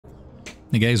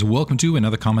Hey guys, welcome to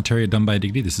another commentary done by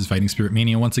Diggity. This is Fighting Spirit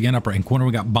Mania. Once again, upper right-hand corner,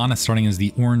 we got Bonyth starting as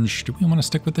the orange. Do we want to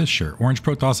stick with this? Sure. Orange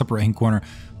Protoss, upper right-hand corner.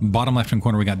 Bottom left-hand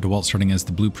corner, we got Dewalt starting as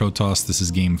the blue Protoss. This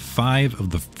is game 5 of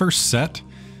the first set.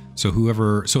 So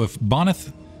if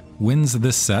Bonyth wins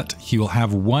this set, he will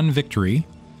have 1 victory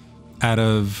out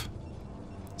of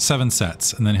 7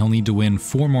 sets. And then he'll need to win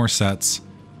 4 more sets.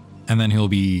 And then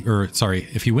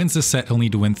if he wins this set, he'll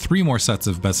need to win 3 more sets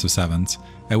of best of 7s,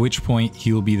 at which point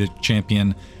he will be the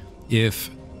champion. If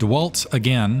Dewalt,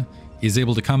 again, is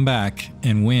able to come back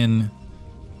and win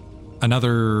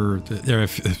another,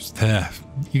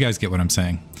 you guys get what I'm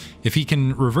saying. If he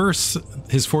can reverse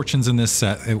his fortunes in this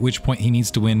set, at which point he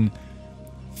needs to win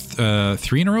 3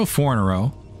 in a row, 4 in a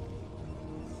row.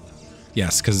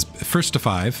 Yes, because first to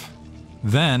 5.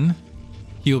 Then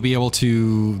he'll be able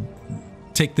to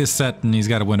take this set, and he's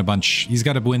got to win a bunch. He's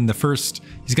got to win the first.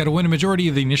 He's got to win a majority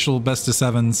of the initial best of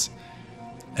 7s,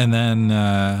 and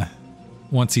then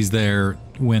once he's there,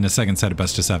 win a second set of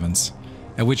best of 7s.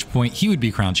 At which point he would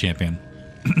be crowned champion.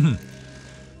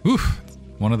 Oof,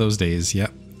 one of those days.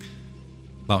 Yep.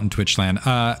 Out in Twitch land.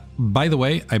 By the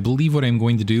way, I believe what I'm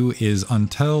going to do is I'm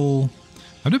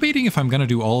debating if I'm going to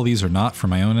do all of these or not for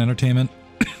my own entertainment,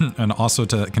 and also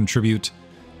to contribute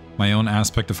my own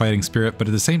aspect of Fighting Spirit, but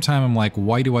at the same time I'm like,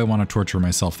 why do I want to torture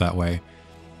myself that way?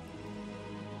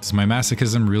 Does my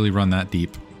masochism really run that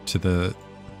deep to the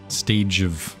stage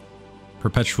of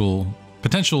potential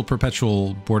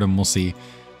perpetual boredom? We'll see.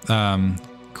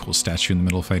 Cool statue in the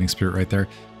middle of Fighting Spirit right there.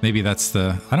 Maybe that's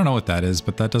I don't know what that is,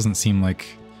 but that doesn't seem like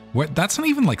that's not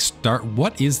even like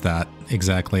what is that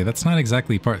exactly? That's not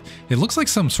exactly part. It looks like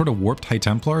some sort of warped High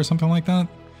Templar or something like that.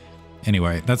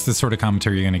 Anyway, that's the sort of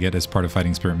commentary you're going to get as part of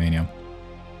Fighting Spirit Mania.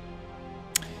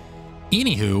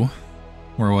 Anywho,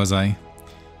 where was I?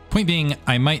 Point being,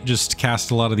 I might just cast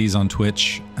a lot of these on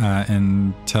Twitch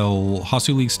until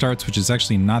Hasu League starts, which is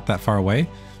actually not that far away.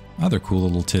 Other cool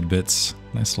little tidbits.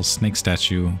 Nice little snake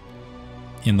statue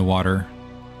in the water.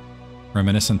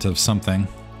 Reminiscent of something.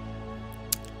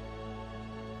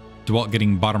 Dewalt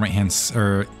getting bottom right hand,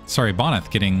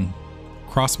 Bonyth getting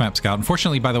cross map scout.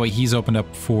 Unfortunately, by the way, he's opened up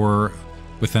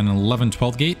with an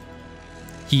 11-12 gate.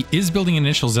 He is building an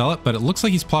initial zealot, but it looks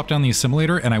like he's plopped down the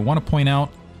assimilator, and I want to point out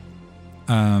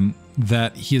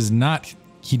that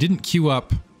he didn't queue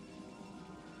up.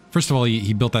 First of all,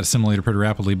 he built that assimilator pretty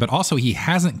rapidly, but also he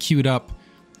hasn't queued up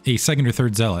a 2nd or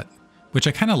 3rd zealot, which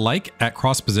I kind of like at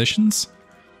cross positions.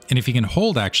 And if he can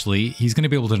hold, actually, he's going to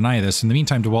be able to deny this. In the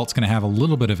meantime, Dewalt's going to have a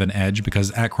little bit of an edge,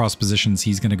 because at cross positions,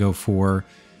 he's going to go for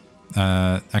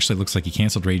actually, it looks like he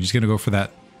canceled rage. He's going to go for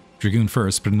that Dragoon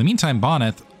first. But in the meantime,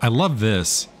 Bonyth, I love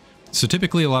this. So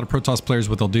typically, a lot of Protoss players,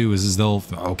 what they'll do is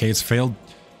okay, it's failed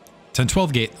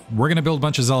 10-12 gate. We're going to build a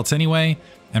bunch of zealots anyway,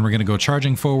 and we're going to go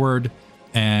charging forward,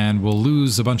 and we'll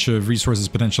lose a bunch of resources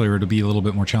potentially, or it'll be a little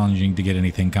bit more challenging to get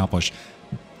anything accomplished.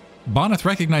 Bonyth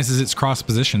recognizes its cross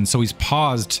position, so he's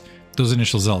paused those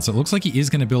initial zealots. It looks like he is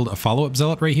going to build a follow-up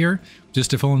zealot right here,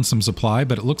 just to fill in some supply,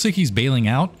 but it looks like he's bailing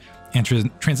out and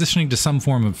transitioning to some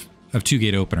form of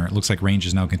 2-gate opener. It looks like range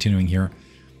is now continuing here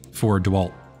for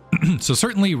Dewalt. So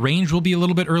certainly range will be a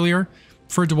little bit earlier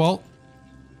for Dewalt,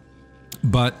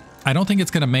 but I don't think it's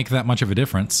going to make that much of a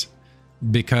difference,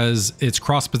 because it's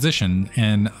cross position,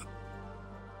 and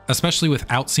especially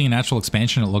without seeing natural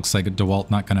expansion, it looks like Dewalt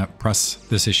not going to press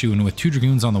this issue, and with 2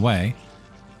 Dragoons on the way,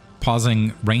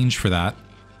 pausing range for that,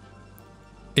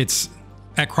 it's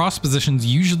at cross positions,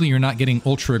 usually you're not getting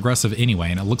ultra aggressive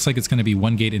anyway, and it looks like it's going to be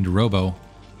 1 gate into Robo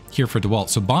here for Dewalt.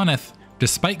 So Bonyth,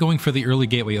 despite going for the early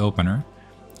gateway opener,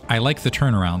 I like the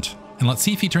turnaround. And let's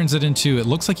see if he turns it into, it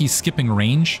looks like he's skipping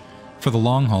range for the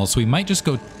long haul, so he might just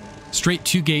go straight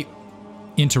 2 gate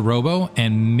into Robo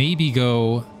and maybe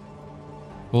go,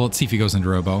 well, let's see if he goes into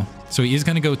Robo. So he is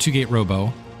going to go 2 gate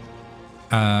Robo,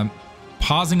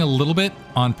 pausing a little bit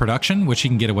on production, which he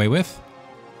can get away with,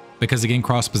 because again,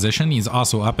 cross position, he's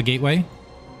also up a gateway.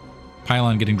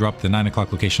 Pylon getting dropped to the 9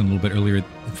 o'clock location a little bit earlier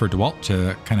for Dewalt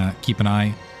to kind of keep an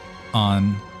eye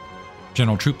on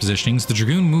general troop positionings. The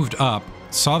Dragoon moved up,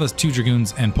 saw the 2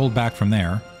 Dragoons, and pulled back from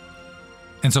there.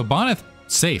 And so Bonyth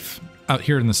safe out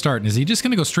here in the start. And is he just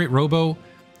going to go straight Robo?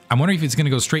 I'm wondering if he's going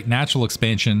to go straight natural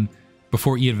expansion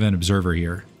before even Observer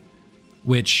here,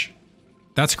 which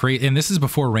that's great. And this is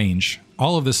before range.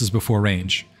 All of this is before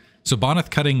range. So Bonyth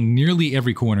cutting nearly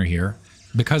every corner here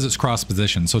because it's cross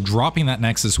position. So dropping that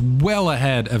Nexus well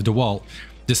ahead of Dewalt,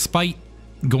 despite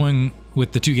going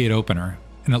with the 2-gate opener.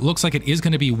 And it looks like it is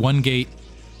going to be 1-gate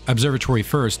observatory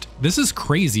first. This is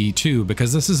crazy too,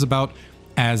 because this is about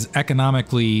as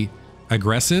economically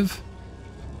aggressive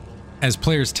as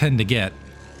players tend to get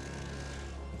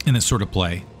in this sort of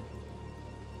play.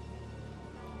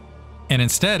 And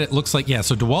instead, it looks like, yeah,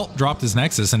 so Dewalt dropped his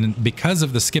Nexus, and because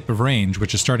of the skip of range,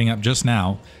 which is starting up just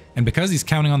now, and because he's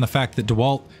counting on the fact that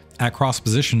Dewalt at cross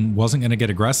position wasn't going to get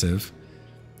aggressive,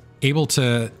 able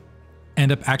to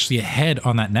end up actually ahead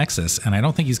on that Nexus, and I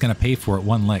don't think he's going to pay for it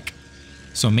one lick.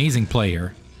 So amazing play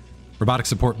here. Robotic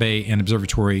Support Bay and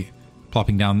Observatory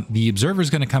plopping down. The Observer is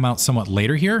going to come out somewhat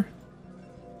later here.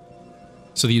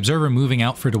 So the Observer moving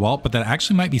out for Dewalt, but that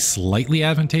actually might be slightly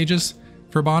advantageous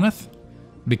for Bonyth,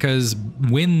 because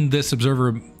when this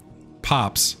Observer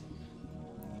pops,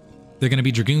 they're going to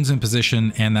be Dragoons in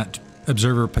position and that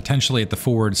Observer potentially at the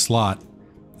forward slot.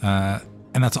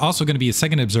 And that's also going to be a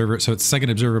second Observer, so it's second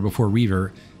Observer before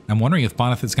Reaver. I'm wondering if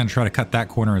Bonyth is going to try to cut that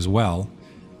corner as well.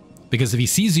 Because if he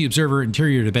sees the Observer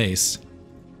interior to base,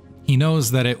 he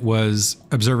knows that it was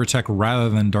Observer tech rather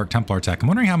than Dark Templar tech. I'm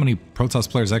wondering how many Protoss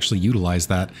players actually utilize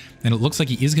that. And it looks like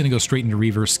he is going to go straight into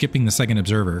Reaver, skipping the second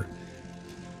Observer.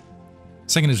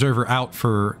 Second Observer out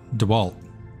for Dewalt.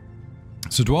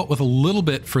 So Dewalt with a little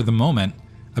bit, for the moment,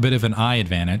 a bit of an eye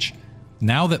advantage.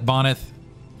 Now that Bonyth,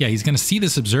 yeah, he's going to see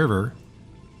this Observer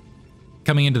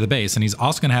coming into the base, and he's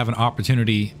also going to have an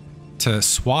opportunity to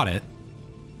swat it.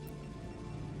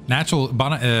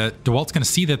 Dewalt's going to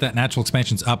see that natural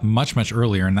expansion's up much, much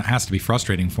earlier, and that has to be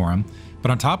frustrating for him.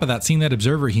 But on top of that, seeing that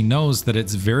Observer, he knows that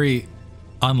it's very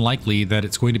unlikely that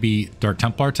it's going to be Dark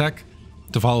Templar tech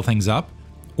to follow things up.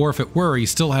 Or if it were, he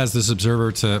still has this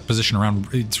Observer to position around.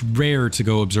 It's rare to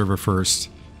go Observer first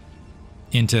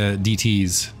into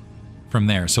DTs from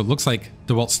there. So it looks like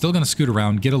Dewalt's still going to scoot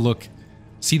around, get a look,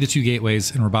 see the two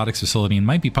gateways and robotics facility, and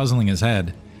might be puzzling his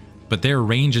head. But their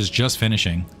range is just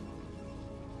finishing.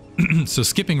 So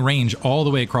skipping range all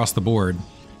the way across the board.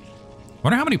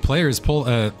 Wonder how many players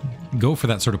go for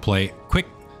that sort of play. Quick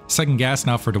second gas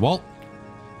now for Dewalt.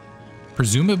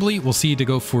 Presumably, we'll see to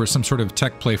go for some sort of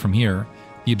tech play from here.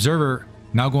 The Observer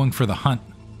now going for the hunt.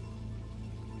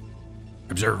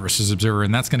 Observer versus Observer,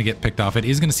 and that's going to get picked off. It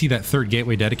is going to see that third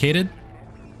gateway dedicated.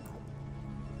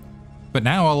 But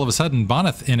now, all of a sudden,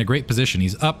 Bonyth in a great position.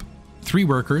 He's up 3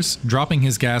 workers, dropping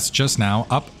his gas just now,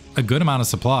 up a good amount of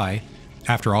supply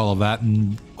after all of that,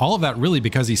 and all of that really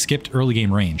because he skipped early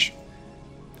game range.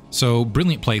 So,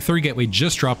 brilliant play. Third gateway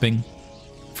just dropping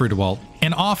for Dewalt,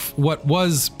 and off what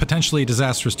was potentially a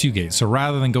disastrous 2-gate. So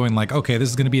rather than going like, okay, this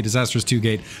is going to be a disastrous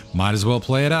 2-gate, might as well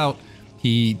play it out,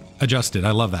 he adjusted.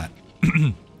 I love that.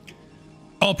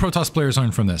 All Protoss players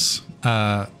learn from this.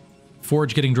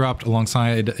 Forge getting dropped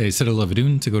alongside a Citadel of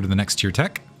Idun to go to the next tier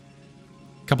tech.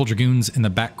 Couple Dragoons in the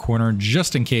back corner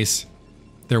just in case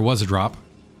there was a drop.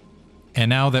 And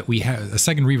now that we have a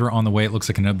second Reaver on the way, it looks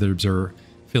like another Observer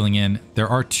filling in. There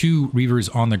are 2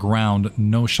 Reavers on the ground,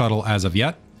 no shuttle as of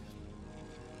yet.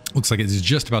 Looks like it's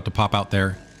just about to pop out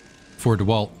there for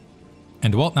Dewalt.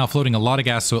 And Dewalt now floating a lot of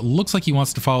gas, so it looks like he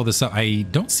wants to follow this up. I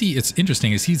don't see, it's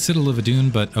interesting, I see Citadel of Idun,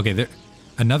 but okay, there,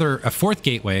 a 4th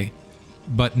gateway,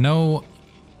 but no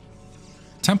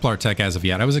Templar tech as of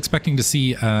yet. I was expecting to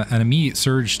see an immediate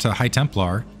surge to High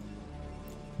Templar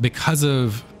because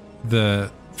of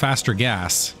the faster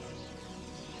gas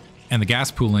and the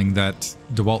gas pooling that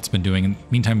Dewalt's been doing. And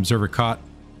meantime, Observer caught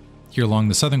here along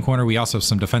the southern corner. We also have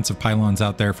some defensive pylons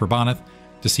out there for Bonyth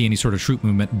to see any sort of troop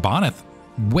movement. Bonyth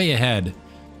way ahead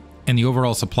in the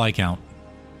overall supply count.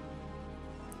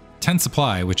 10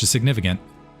 supply, which is significant.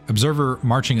 Observer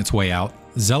marching its way out.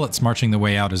 Zealots marching their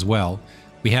way out as well.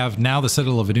 We have now the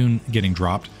Citadel of Idun getting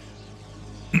dropped.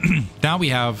 Now we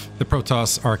have the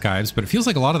Protoss archives, but it feels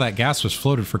like a lot of that gas was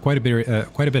floated for quite a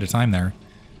bit of time there.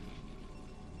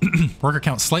 Worker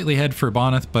count slightly ahead for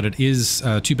Bonyth, but it is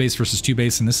 2 base versus 2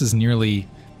 base, and this is nearly,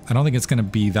 I don't think it's going to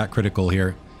be that critical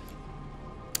here.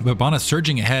 But Bonyth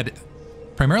surging ahead,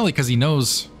 primarily because he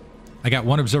knows I got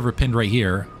 1 Observer pinned right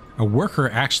here, a worker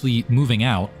actually moving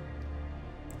out.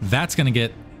 That's going to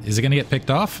get, is it going to get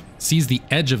picked off? Sees the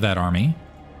edge of that army.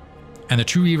 And the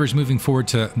True Reavers moving forward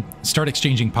to start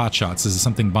exchanging pot shots. This is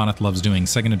something Bonyth loves doing.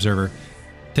 Second Observer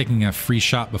taking a free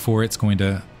shot before it's going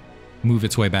to move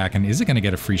its way back. And is it going to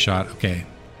get a free shot? Okay.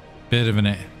 Bit of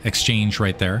an exchange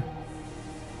right there.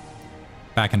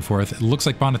 Back and forth. It looks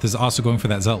like Bonyth is also going for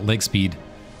that Zealot leg speed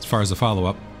as far as the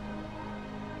follow-up.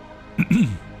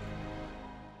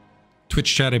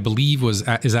 Twitch chat, I believe, is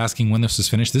asking when this is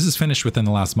finished. This is finished within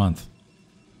the last month.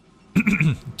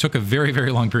 Took a very,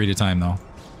 very long period of time, though.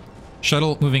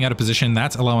 Shuttle moving out of position.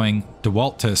 That's allowing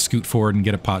Dewalt to scoot forward and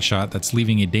get a pot shot. That's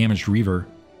leaving a damaged Reaver.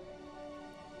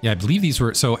 Yeah, I believe these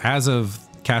were... So as of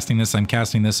casting this, I'm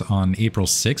casting this on April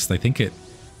 6th. I think it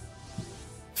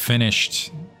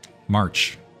finished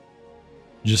March.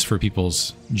 Just for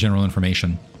people's general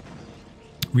information.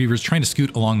 Reaver's trying to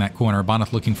scoot along that corner.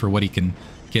 Bonyth looking for what he can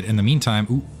get in the meantime.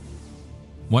 Ooh.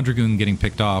 One Dragoon getting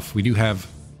picked off. We do have a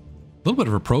little bit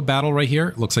of a probe battle right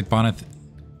here. Looks like Bonyth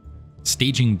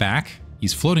staging back.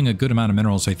 He's floating a good amount of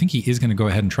minerals, so I think he is going to go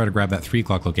ahead and try to grab that 3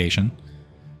 o'clock location.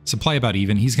 Supply about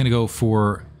even. He's going to go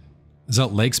for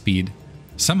Zealot leg speed.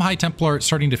 Some High Templar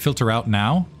starting to filter out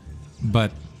now,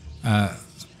 but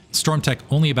Storm Tech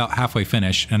only about halfway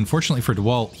finished. And unfortunately for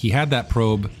Dewalt, he had that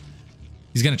probe.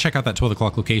 He's going to check out that 12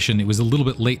 o'clock location. It was a little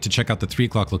bit late to check out the 3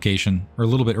 o'clock location, or a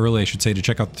little bit early, I should say, to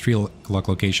check out the 3 o'clock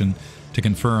location to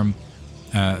confirm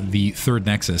the third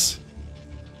Nexus.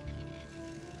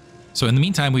 So in the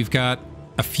meantime, we've got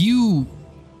a few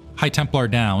High Templar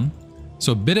down,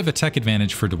 so a bit of a tech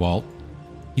advantage for Dewalt.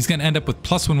 He's going to end up with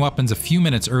 +1 weapons a few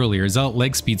minutes earlier, Zealot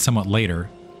leg speed somewhat later.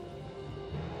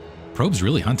 Probe's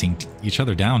really hunting each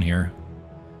other down here.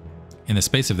 In the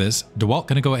space of this, Dewalt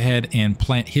going to go ahead and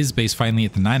plant his base finally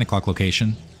at the 9 o'clock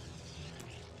location.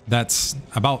 That's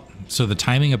about, so the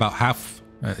timing about half,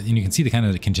 and you can see the kind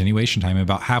of the continuation timing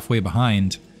about halfway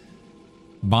behind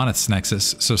Bonyth's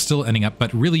Nexus, so still ending up,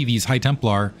 but really these High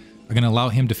Templar are going to allow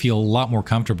him to feel a lot more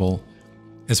comfortable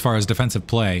as far as defensive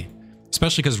play,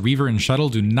 especially because Reaver and Shuttle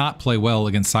do not play well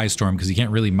against Psystorm because you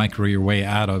can't really micro your way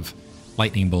out of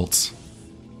lightning bolts.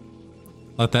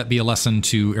 Let that be a lesson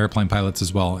to airplane pilots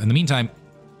as well. In the meantime,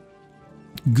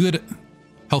 good,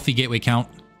 healthy gateway count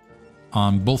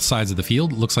on both sides of the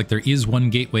field. Looks like there is one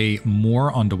gateway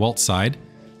more on Dewalt's side,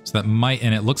 so that might,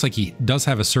 and it looks like he does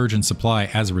have a surge in supply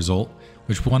as a result,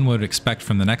 which one would expect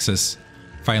from the Nexus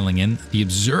filing in. The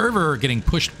Observer getting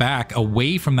pushed back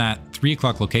away from that 3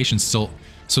 o'clock location still,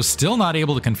 so still not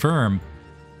able to confirm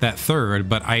that third,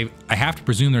 but I have to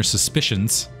presume there's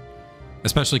suspicions,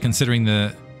 especially considering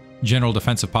the general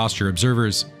defensive posture.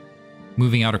 Observers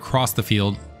moving out across the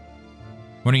field.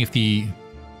 Wondering if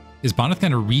is Bonyth going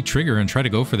to re-trigger and try to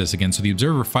go for this again? So the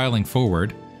Observer filing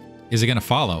forward. Is it going to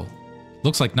follow?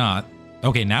 Looks like not.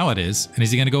 Okay, now it is. And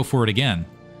is he going to go for it again?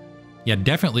 Yeah,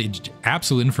 definitely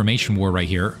absolute information war right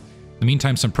here. In the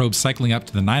meantime, some probes cycling up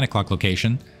to the 9 o'clock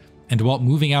location, and Dewalt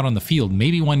moving out on the field,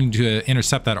 maybe wanting to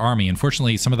intercept that army.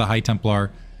 Unfortunately, some of the High Templar,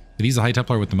 are these the High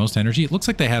Templar with the most energy? It looks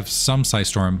like they have some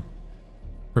Psystorm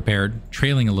prepared,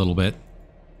 trailing a little bit.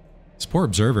 This poor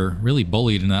Observer really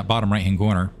bullied in that bottom right-hand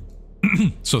corner.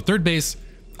 So third base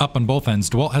up on both ends.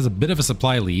 Dewalt has a bit of a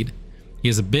supply lead. He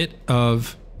has a bit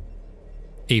of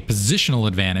a positional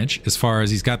advantage as far as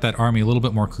he's got that army a little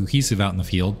bit more cohesive out in the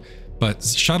field, but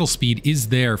shuttle speed is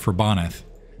there for Bonyth.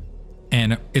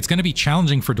 And it's going to be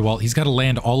challenging for Dewalt. He's got to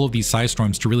land all of these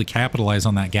Psystorms to really capitalize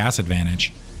on that gas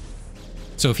advantage.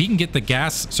 So if he can get the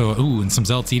gas, and some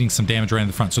Zealots eating some damage right in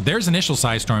the front. So there's initial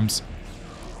Psystorms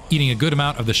eating a good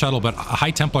amount of the shuttle, but a High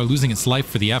Templar losing its life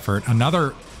for the effort.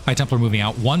 Another High Templar moving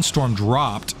out. One storm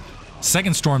dropped.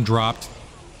 Second storm dropped.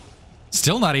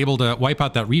 Still not able to wipe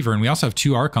out that Reaver, and we also have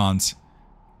 2 Archons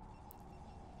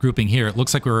grouping here. It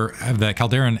looks like we have the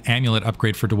Calderon Amulet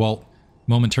upgrade for Dewalt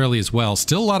momentarily as well.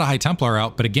 Still a lot of High Templar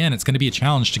out, but again, it's going to be a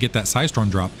challenge to get that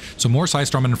Psystorm drop. So more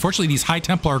Psystorm, and unfortunately these High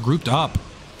Templar are grouped up.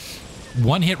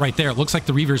 One hit right there. It looks like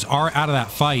the Reavers are out of that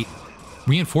fight.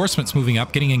 Reinforcements moving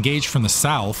up, getting engaged from the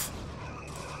south.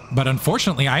 But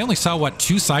unfortunately, I only saw,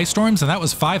 2 Psystorms, and that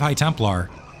was 5 High Templar.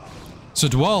 So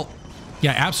Dewalt,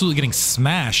 yeah, absolutely getting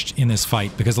smashed in this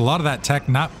fight because a lot of that tech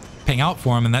not paying out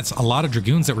for him, and that's a lot of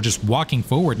Dragoons that were just walking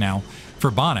forward now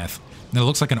for Bonyth. And it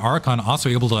looks like an Archon also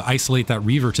able to isolate that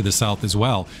Reaver to the south as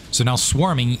well. So now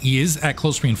swarming, he is at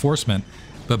close reinforcement,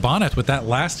 but Bonyth with that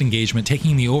last engagement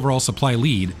taking the overall supply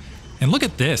lead. And look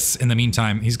at this in the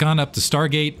meantime. He's gone up to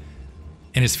Stargate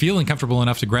and is feeling comfortable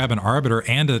enough to grab an Arbiter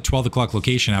and a 12 o'clock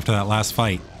location after that last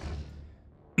fight.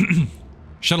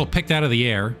 Shuttle picked out of the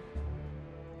air.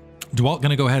 Dewalt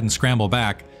going to go ahead and scramble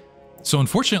back. So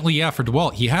unfortunately, yeah, for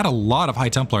Dewalt, he had a lot of High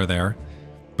Templar there,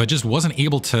 but just wasn't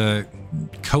able to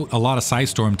coat a lot of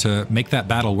Psystorm to make that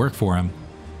battle work for him.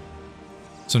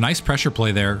 So nice pressure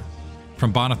play there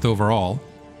from Bonyth overall.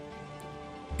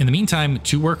 In the meantime,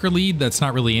 2 worker lead, that's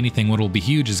not really anything. What will be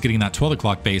huge is getting that 12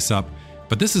 o'clock base up,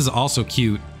 but this is also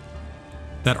cute.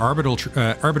 That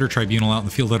Arbiter Tribunal out in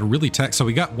the field that are really tech. So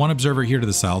we got 1 Observer here to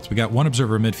the south. We got 1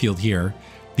 Observer midfield here.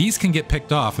 These can get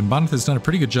picked off, and Bonyth has done a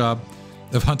pretty good job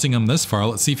of hunting them this far.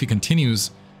 Let's see if he continues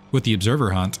with the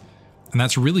Observer hunt. And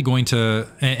that's really going to...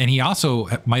 And he also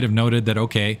might have noted that,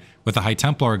 okay, with the High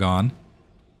Templar gone,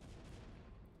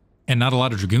 and not a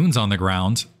lot of Dragoons on the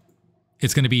ground,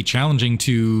 it's going to be challenging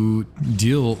to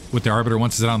deal with the Arbiter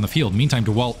once it's out on the field. Meantime,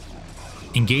 Dewalt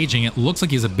engaging. It looks like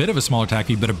he has a bit of a smaller attack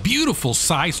speed, but a beautiful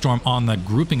Psystorm on the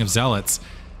grouping of Zealots,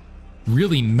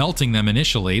 really melting them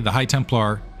initially. The High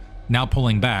Templar now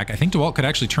pulling back. I think Dewalt could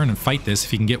actually turn and fight this if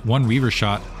he can get 1 Reaver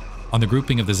shot on the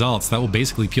grouping of the Zealots. That will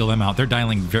basically peel them out. They're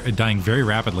dying very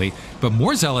rapidly, but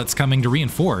more Zealots coming to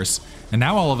reinforce. And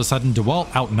now all of a sudden,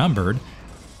 Dewalt outnumbered.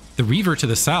 The Reaver to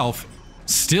the south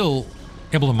still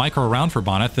able to micro around for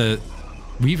Bonyth. The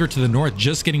Reaver to the north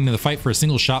just getting to the fight for a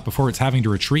single shot before it's having to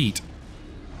retreat.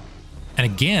 And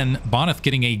again, Bonyth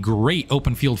getting a great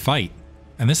open field fight.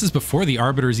 And this is before the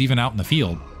Arbiter is even out in the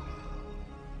field.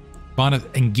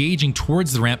 Bonyth engaging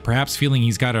towards the ramp, perhaps feeling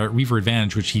he's got a Reaver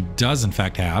advantage, which he does in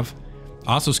fact have.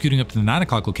 Also scooting up to the 9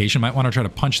 o'clock location. Might want to try to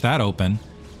punch that open.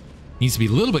 Needs to be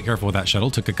a little bit careful with that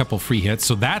shuttle. Took a couple free hits,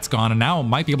 so that's gone. And now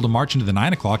might be able to march into the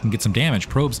 9 o'clock and get some damage.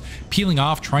 Probes peeling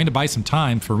off, trying to buy some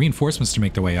time for reinforcements to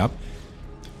make their way up.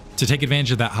 To take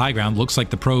advantage of that high ground. Looks like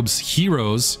the Probe's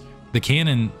heroes, the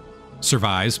cannon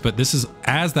survives, but this is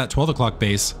as that 12 o'clock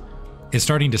base is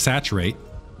starting to saturate.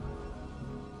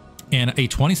 And a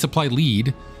 20 supply lead.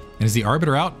 And is the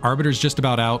Arbiter out? Arbiter's just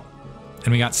about out.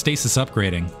 And we got Stasis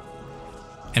upgrading.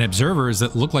 And Observers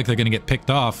that look like they're going to get picked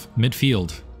off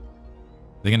midfield.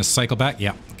 They're going to cycle back?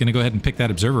 Yeah. Going to go ahead and pick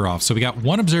that Observer off. So we got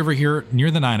one Observer here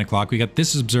near the 9 o'clock. We got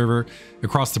this Observer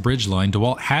across the bridge line.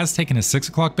 Dewalt has taken a 6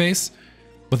 o'clock base,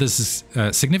 but this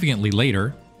is significantly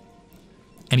later.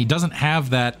 And he doesn't have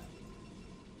that.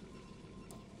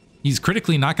 He's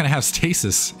critically not going to have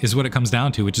stasis, is what it comes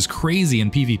down to, which is crazy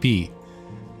in PvP.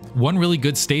 One really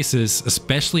good stasis,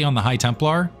 especially on the High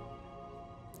Templar,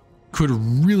 could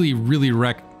really, really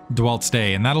wreck Dewalt's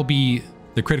day. And that'll be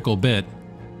the critical bit.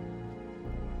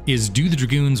 Is do the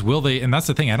Dragoons, will they, and that's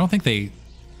the thing, I don't think they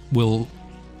will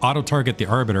auto-target the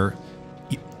Arbiter,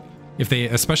 if they,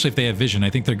 especially if they have vision. I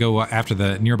think they'll go after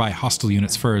the nearby hostile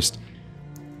units first.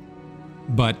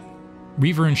 But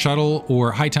Reaver and Shuttle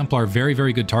or High Templar are very,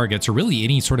 very good targets, or really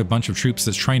any sort of bunch of troops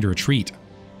that's trying to retreat.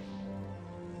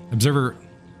 Observer,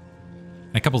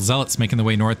 a couple Zealots making their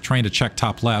way north, trying to check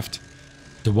top left.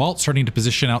 Dewalt starting to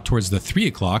position out towards the 3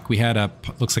 o'clock. We had a,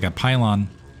 looks like a pylon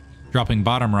dropping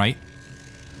bottom right.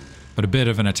 But a bit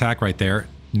of an attack right there.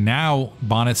 Now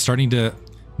Bonyth starting to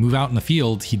move out in the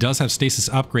field. He does have Stasis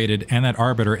upgraded and that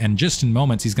Arbiter, and just in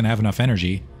moments he's going to have enough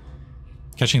energy.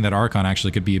 Catching that Archon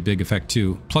actually could be a big effect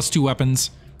too. +2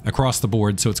 weapons across the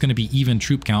board, so it's going to be even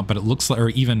troop count, but it looks like, or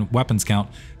even weapons count.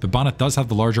 But Bonyth does have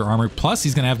the larger armor, plus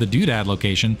he's going to have the Doodad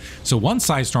location. So one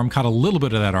Psystorm caught a little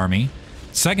bit of that army.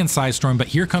 Second Psystorm, but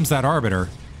here comes that Arbiter.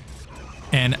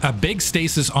 And a big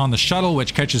Stasis on the shuttle,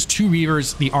 which catches 2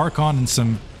 Reavers, the Archon, and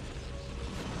some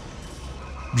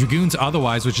Dragoons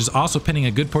otherwise, which is also pinning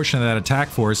a good portion of that attack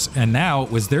force. And now,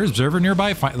 was there Observer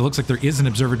nearby? It looks like there is an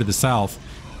Observer to the south,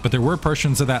 but there were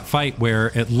portions of that fight where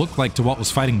it looked like Dewalt was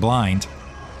fighting blind.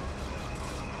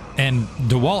 And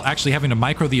Dewalt actually having to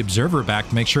micro the Observer back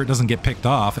to make sure it doesn't get picked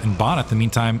off. And Bonyth, in the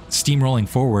meantime, steamrolling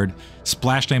forward,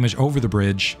 splash damage over the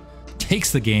bridge,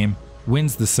 takes the game,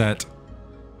 wins the set,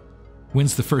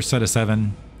 wins the first set of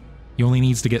 7. He only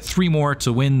needs to get 3 more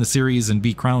to win the series and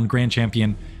be crowned Grand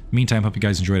Champion. Meantime, hope you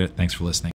guys enjoyed it. Thanks for listening.